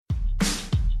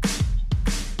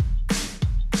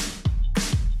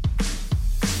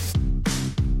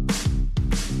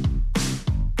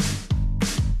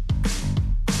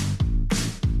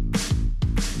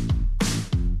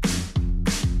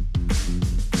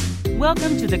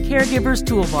Welcome to the Caregiver's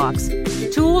Toolbox,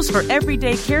 tools for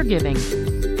everyday caregiving.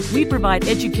 We provide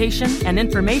education and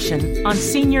information on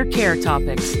senior care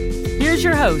topics. Here's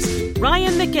your host,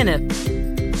 Ryan McInniff.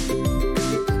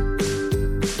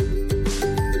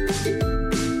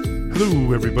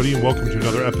 Hello, everybody, and welcome to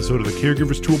another episode of the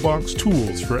Caregiver's Toolbox,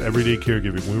 tools for everyday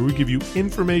caregiving, where we give you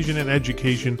information and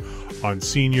education on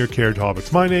senior care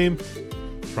topics. My name,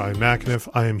 Ryan McInniff.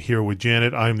 I am here with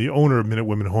Janet. I am the owner of Minute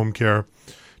Women Home Care.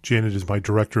 Janet is my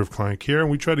director of client care, and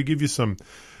we try to give you some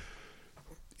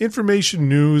information,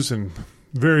 news, and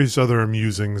various other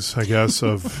amusings, I guess,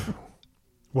 of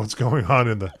what's going on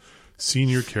in the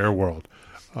senior care world.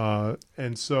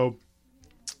 And so,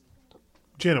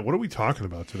 Janet, what are we talking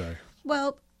about today?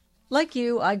 Well, like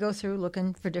you, I go through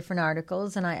looking for different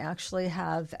articles, and I actually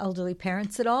have elderly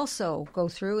parents that also go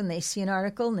through and they see an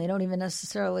article and they don't even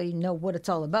necessarily know what it's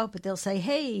all about, but they'll say,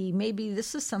 hey, maybe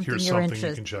this is something Here's you're something interested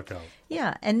you can check out.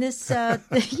 Yeah, and this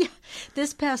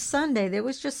this past Sunday, there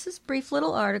was just this brief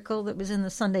little article that was in the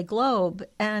Sunday Globe,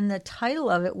 and the title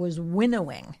of it was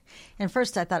Winnowing. And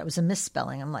first I thought it was a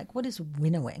misspelling. I'm like, what is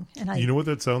winnowing? And You know what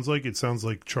that sounds like? It sounds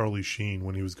like Charlie Sheen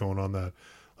when he was going on that,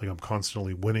 like, I'm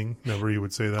constantly winning. Remember he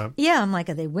would say that? Yeah, I'm like,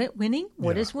 are they winning?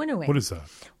 What is winnowing? What is that?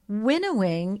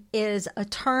 Winnowing is a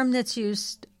term that's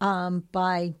used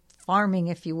by farming,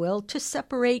 if you will, to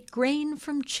separate grain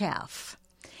from chaff.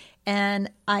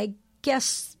 And I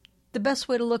guess the best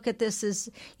way to look at this is,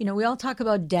 you know, we all talk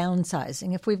about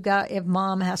downsizing. If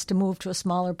mom has to move to a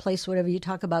smaller place, whatever, you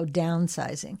talk about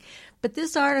downsizing. But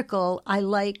this article I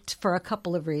liked for a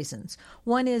couple of reasons.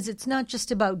 One is it's not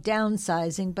just about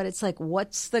downsizing, but it's like,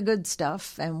 what's the good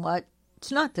stuff and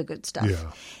what's not the good stuff.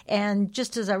 Yeah. And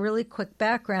just as a really quick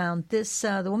background, this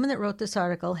the woman that wrote this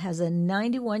article has a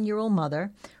 91-year-old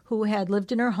mother who had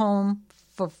lived in her home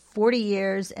for 40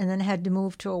 years and then had to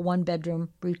move to a one-bedroom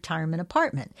retirement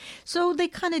apartment. So they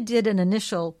kind of did an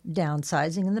initial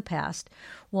downsizing in the past.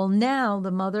 Well, now the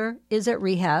mother is at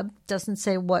rehab, doesn't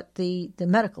say what the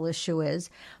medical issue is,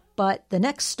 but the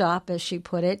next stop, as she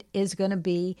put it, is going to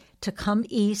be to come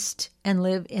east and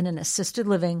live in an assisted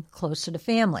living closer to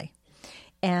family.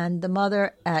 And the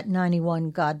mother at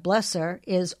 91, God bless her,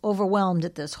 is overwhelmed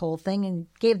at this whole thing and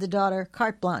gave the daughter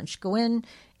carte blanche. Go in,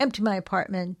 empty my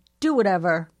apartment, do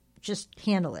whatever, just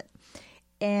handle it.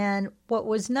 And what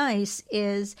was nice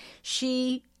is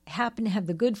she happened to have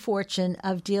the good fortune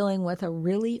of dealing with a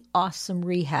really awesome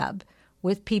rehab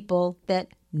with people that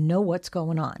know what's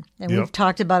going on. And we've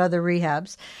talked about other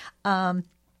rehabs.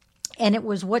 And it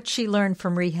was what she learned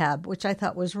from rehab, which I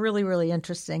thought was really, really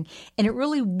interesting. And it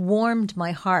really warmed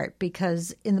my heart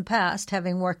because in the past,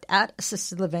 having worked at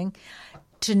assisted living,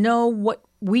 to know what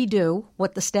we do,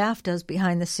 what the staff does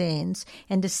behind the scenes,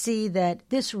 and to see that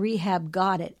this rehab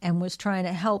got it and was trying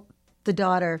to help the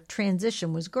daughter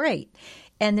transition was great.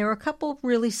 And there were a couple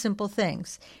really simple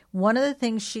things. One of the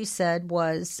things she said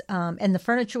was, and the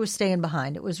furniture was staying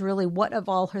behind. It was really what of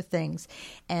all her things.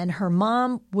 And her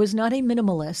mom was not a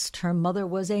minimalist. Her mother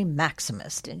was a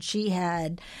maximist. And she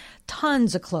had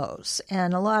tons of clothes.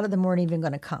 And a lot of them weren't even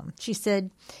going to come. She said,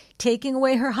 taking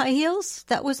away her high heels,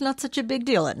 that was not such a big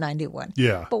deal at 91.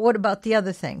 Yeah. But what about the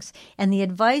other things? And the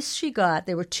advice she got,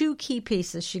 there were two key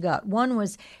pieces she got. One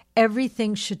was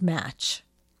everything should match.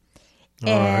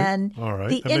 All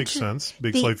right. That makes sense.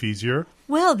 Makes life easier.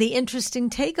 Well, the interesting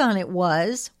take on it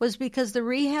was because the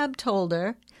rehab told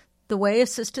her the way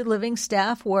assisted living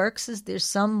staff works is there's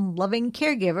some loving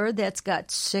caregiver that's got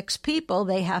 6 people.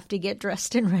 They have to get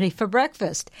dressed and ready for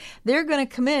breakfast. They're going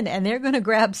to come in and they're going to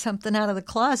grab something out of the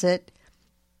closet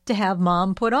to have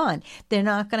mom put on. They're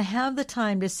not going to have the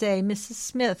time to say, Mrs.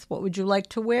 Smith, what would you like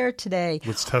to wear today?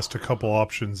 Let's test a couple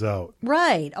options out.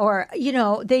 Right. Or, you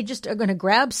know, they just are going to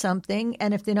grab something,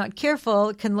 and if they're not careful,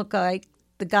 it can look like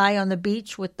the guy on the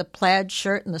beach with the plaid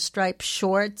shirt and the striped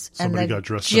shorts Somebody and the got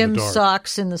dressed gym in the dark.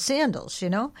 socks and the sandals,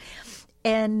 you know?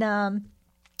 And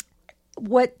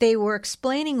what they were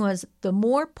explaining was the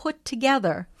more put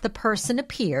together the person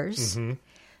appears,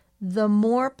 the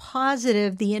more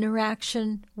positive the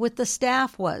interaction with the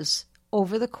staff was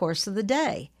over the course of the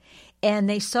day. And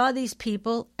they saw these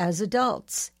people as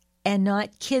adults and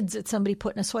not kids that somebody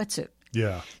put in a sweatsuit.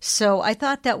 Yeah. So I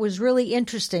thought that was really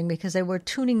interesting because they were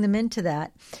tuning them into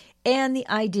that. And the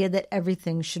idea that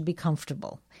everything should be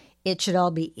comfortable. It should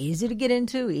all be easy to get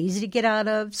into, easy to get out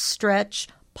of, stretch,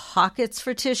 pockets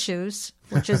for tissues,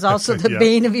 which is also the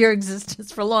bane of your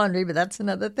existence for laundry, but that's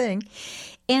another thing,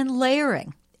 and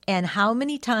layering. And how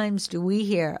many times do we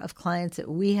hear of clients that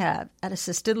we have at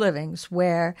assisted livings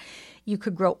where you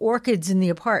could grow orchids in the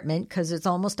apartment because it's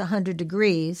almost 100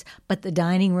 degrees, but the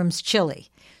dining room's chilly.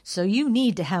 So you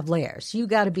need to have layers. You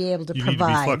got to be able to you provide.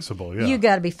 Need to be flexible, yeah. You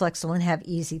got to be flexible and have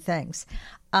easy things.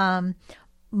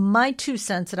 My 2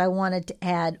 cents that I wanted to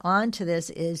add on to this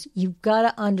is you've got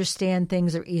to understand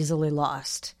things are easily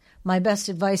lost. My best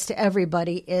advice to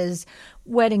everybody is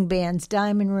wedding bands,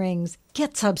 diamond rings,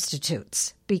 get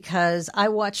substitutes, because I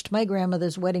watched my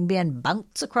grandmother's wedding band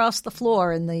bounce across the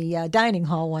floor in the dining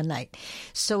hall one night.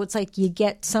 So it's like you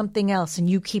get something else and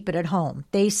you keep it at home.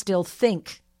 They still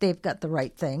think they've got the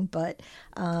right thing, but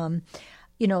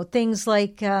things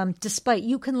like despite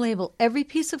you can label every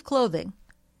piece of clothing,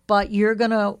 but you're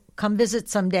going to come visit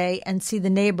someday and see the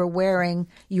neighbor wearing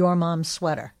your mom's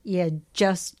sweater. You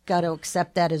just got to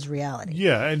accept that as reality.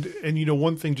 Yeah, and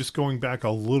one thing, just going back a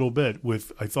little bit,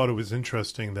 I thought it was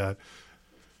interesting that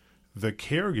the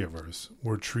caregivers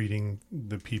were treating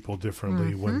the people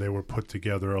differently when they were put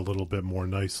together a little bit more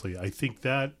nicely. I think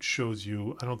that shows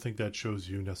you, I don't think that shows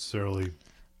you necessarily,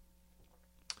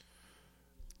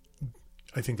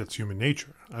 I think that's human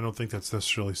nature. I don't think that's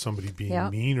necessarily somebody being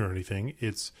mean or anything.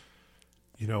 It's,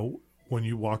 when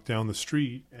you walk down the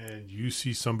street and you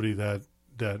see somebody that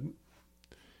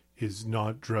is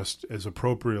not dressed as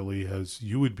appropriately as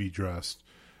you would be dressed,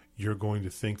 you're going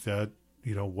to think that,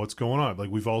 what's going on?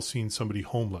 Like, we've all seen somebody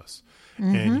homeless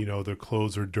and, their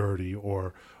clothes are dirty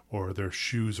or their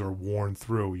shoes are worn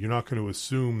through. You're not going to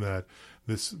assume that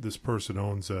this person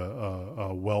owns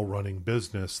a well-running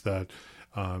business that,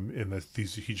 and that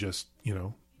he just,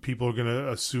 people are going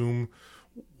to assume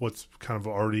what's kind of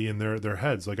already in their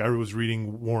heads. Like, I was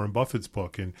reading Warren Buffett's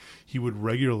book, and he would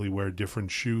regularly wear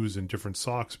different shoes and different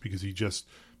socks because he just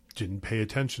didn't pay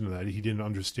attention to that. He didn't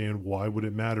understand, why would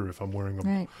it matter if I'm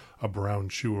wearing a brown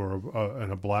shoe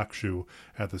and a black shoe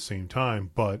at the same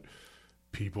time. But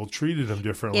people treated him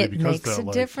differently because they're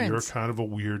like, you're kind of a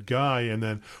weird guy. And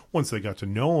then once they got to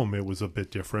know him, it was a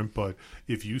bit different. But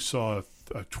if you saw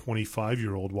a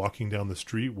 25-year-old walking down the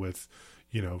street with,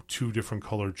 2 different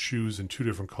colored shoes and 2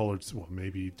 different colored, well,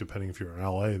 maybe depending if you're in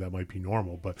LA, that might be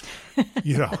normal. But,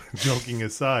 joking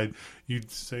aside,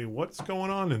 you'd say, what's going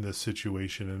on in this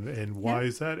situation? And why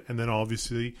is that? And then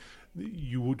obviously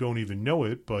you don't even know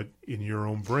it, but in your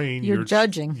own brain, you're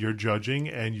judging. You're judging,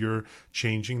 and you're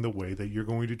changing the way that you're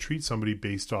going to treat somebody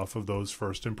based off of those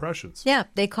first impressions. Yeah,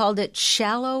 they called it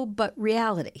shallow but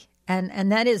reality.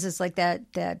 And that is like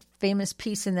that famous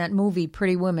piece in that movie,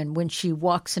 Pretty Woman, when she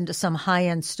walks into some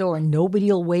high-end store and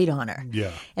nobody will wait on her.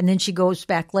 Yeah. And then she goes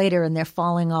back later and they're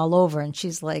falling all over and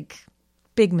she's like,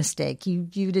 big mistake. You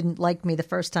didn't like me the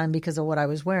first time because of what I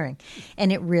was wearing.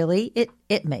 And it really,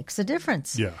 it makes a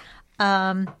difference. Yeah.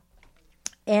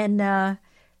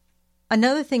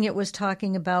 Another thing it was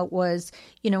talking about was,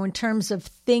 in terms of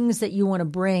things that you want to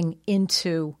bring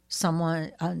into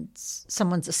someone's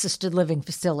assisted living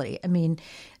facility. I mean,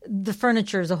 the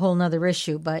furniture is a whole nother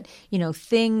issue, but,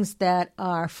 things that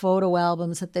are photo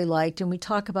albums that they liked. And we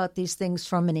talk about these things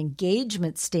from an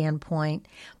engagement standpoint.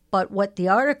 But what the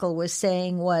article was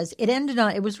saying was it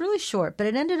was really short, but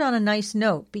it ended on a nice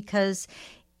note because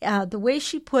the way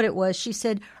she put it was, she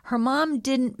said her mom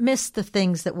didn't miss the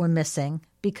things that were missing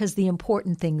because the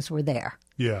important things were there.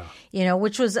 Yeah.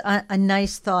 Which was a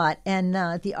nice thought. And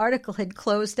the article had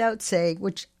closed out saying,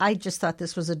 which I just thought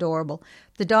this was adorable,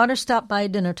 the daughter stopped by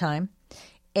at dinner time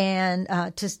and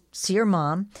to see her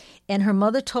mom, and her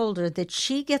mother told her that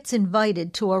she gets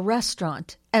invited to a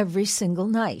restaurant every single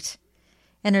night.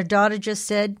 And her daughter just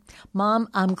said, Mom,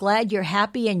 I'm glad you're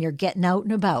happy and you're getting out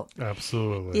and about.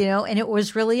 Absolutely. And it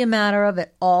was really a matter of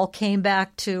it all came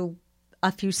back to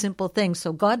a few simple things.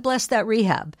 So God bless that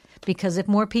rehab, because if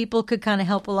more people could kind of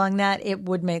help along that, it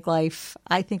would make life,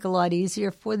 I think, a lot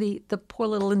easier for the poor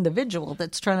little individual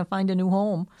that's trying to find a new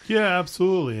home. Yeah,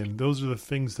 absolutely. And those are the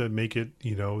things that make it,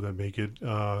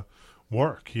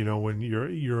 work. When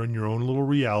you're in your own little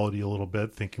reality a little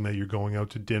bit, thinking that you're going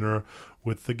out to dinner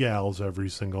with the gals every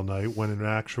single night, when in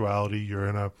actuality you're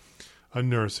in a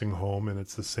nursing home and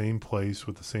it's the same place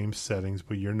with the same settings,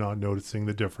 but you're not noticing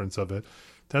the difference of it.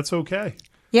 That's okay.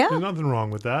 Yeah. There's nothing wrong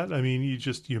with that. I mean,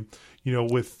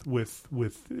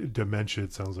 with dementia,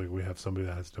 it sounds like we have somebody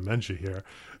that has dementia here.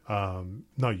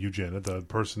 Not you, Janet, the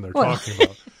person they're talking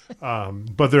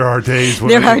about. But there are days when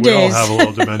we all have a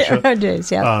little dementia. There are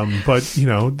days, yeah. But,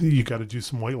 you got to do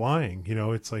some white lying.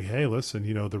 It's like, hey, listen,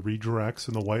 the redirects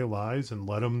and the white lies, and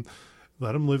let them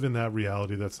live in that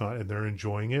reality that's not, and they're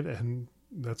enjoying it, and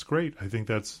that's great. I think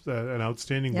that's an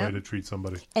outstanding way to treat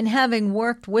somebody. And having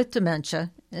worked with dementia,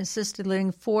 assisted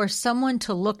living, for someone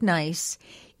to look nice,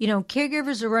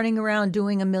 caregivers are running around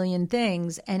doing a million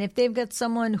things. And if they've got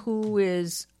someone who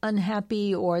is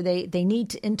unhappy or they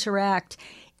need to interact,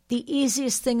 the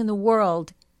easiest thing in the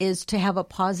world is to have a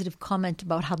positive comment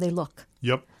about how they look.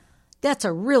 Yep. That's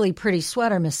a really pretty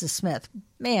sweater, Mrs. Smith.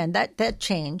 Man, that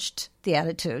changed the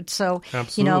attitude. So,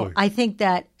 Absolutely. I think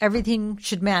that everything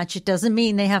should match. It doesn't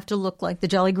mean they have to look like the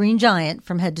Jolly Green Giant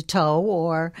from head to toe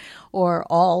or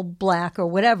all black or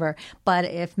whatever. But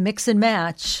if mix and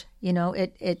match,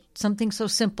 it something so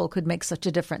simple could make such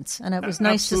a difference. And it was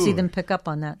nice to see them pick up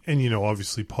on that. And,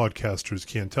 obviously podcasters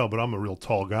can't tell, but I'm a real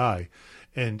tall guy.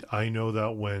 And I know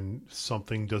that when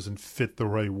something doesn't fit the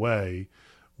right way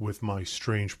with my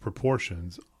strange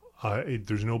proportions,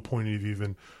 there's no point of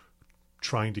even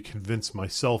trying to convince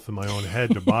myself in my own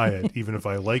head to buy it, even if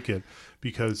I like it,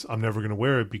 because I'm never going to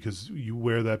wear it, because you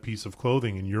wear that piece of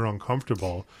clothing and you're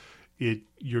uncomfortable.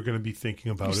 You're going to be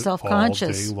thinking about it all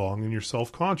day long, and you're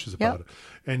self-conscious about it.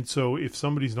 And so if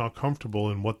somebody's not comfortable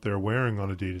in what they're wearing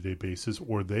on a day-to-day basis,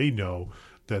 or they know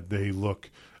that they look,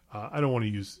 I don't want to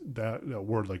use that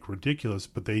word like ridiculous,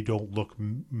 but they don't look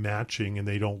matching and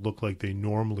they don't look like they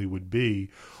normally would be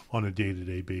on a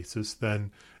day-to-day basis,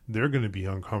 then they're going to be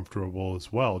uncomfortable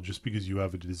as well. Just because you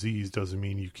have a disease doesn't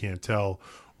mean you can't tell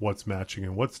what's matching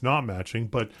and what's not matching,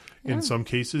 but in some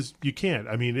cases you can't.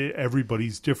 I mean,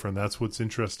 everybody's different. That's what's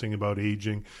interesting about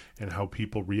aging and how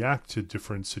people react to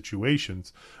different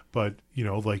situations. But,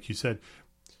 like you said,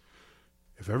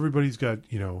 if everybody's got,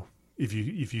 if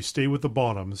you stay with the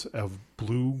bottoms of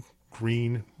blue,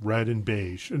 green, red, and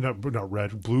beige, not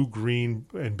red, blue, green,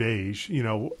 and beige,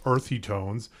 earthy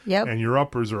tones, and your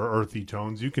uppers are earthy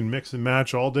tones, you can mix and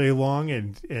match all day long,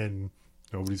 and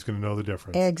nobody's going to know the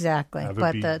difference. Exactly.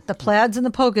 But the plaids and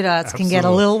the polka dots can get a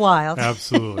little wild.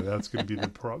 Absolutely. That's going to be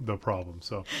the problem.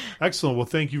 So, excellent. Well,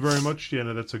 thank you very much,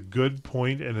 Jana. That's a good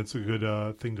point, and it's a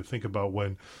good thing to think about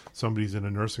when somebody's in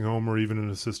a nursing home or even in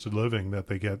assisted living,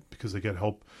 because they get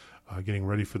help getting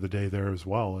ready for the day there as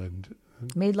well. And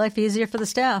made life easier for the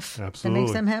staff. Absolutely. It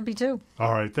makes them happy too.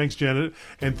 All right. Thanks, Janet.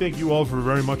 And thank you all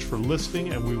very much for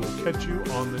listening, and we will catch you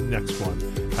on the next one.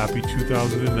 Happy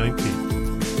 2019.